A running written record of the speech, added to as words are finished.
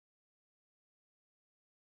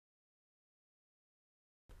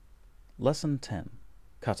Lesson 10.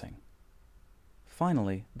 Cutting.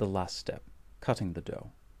 Finally, the last step, cutting the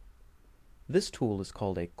dough. This tool is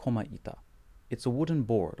called a komaita. It's a wooden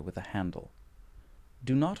board with a handle.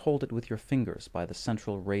 Do not hold it with your fingers by the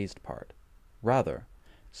central raised part. Rather,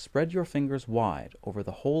 spread your fingers wide over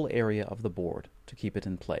the whole area of the board to keep it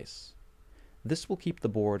in place. This will keep the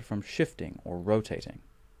board from shifting or rotating.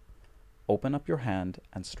 Open up your hand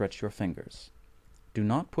and stretch your fingers. Do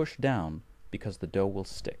not push down because the dough will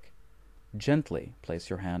stick. Gently place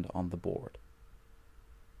your hand on the board.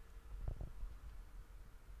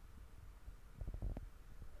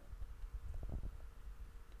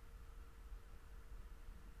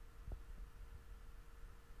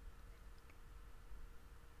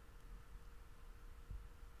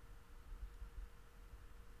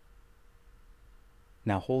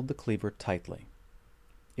 Now hold the cleaver tightly.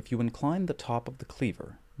 If you incline the top of the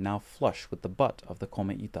cleaver, now flush with the butt of the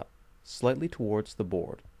komeita, slightly towards the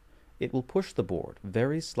board, it will push the board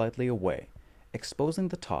very slightly away, exposing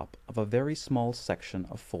the top of a very small section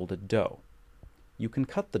of folded dough. You can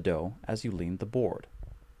cut the dough as you lean the board.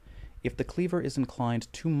 If the cleaver is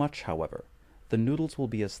inclined too much, however, the noodles will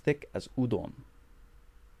be as thick as udon.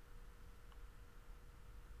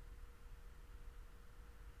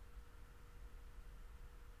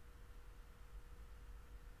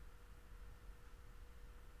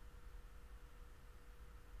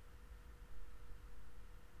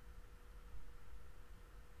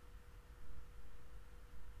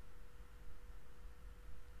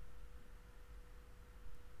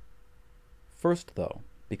 First, though,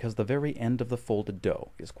 because the very end of the folded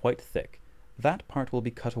dough is quite thick, that part will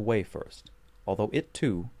be cut away first, although it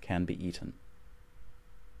too can be eaten.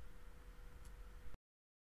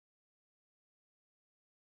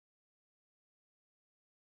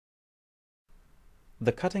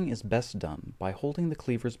 The cutting is best done by holding the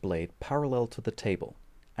cleaver's blade parallel to the table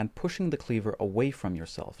and pushing the cleaver away from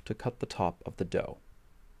yourself to cut the top of the dough.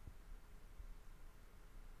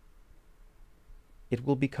 It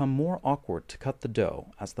will become more awkward to cut the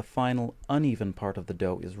dough as the final uneven part of the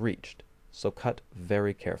dough is reached, so cut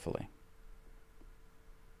very carefully.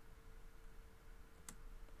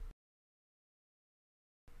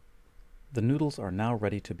 The noodles are now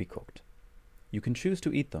ready to be cooked. You can choose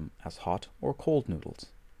to eat them as hot or cold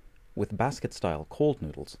noodles. With basket-style cold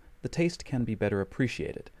noodles, the taste can be better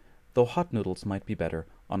appreciated, though hot noodles might be better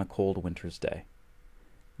on a cold winter's day.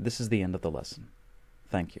 This is the end of the lesson.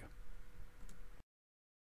 Thank you.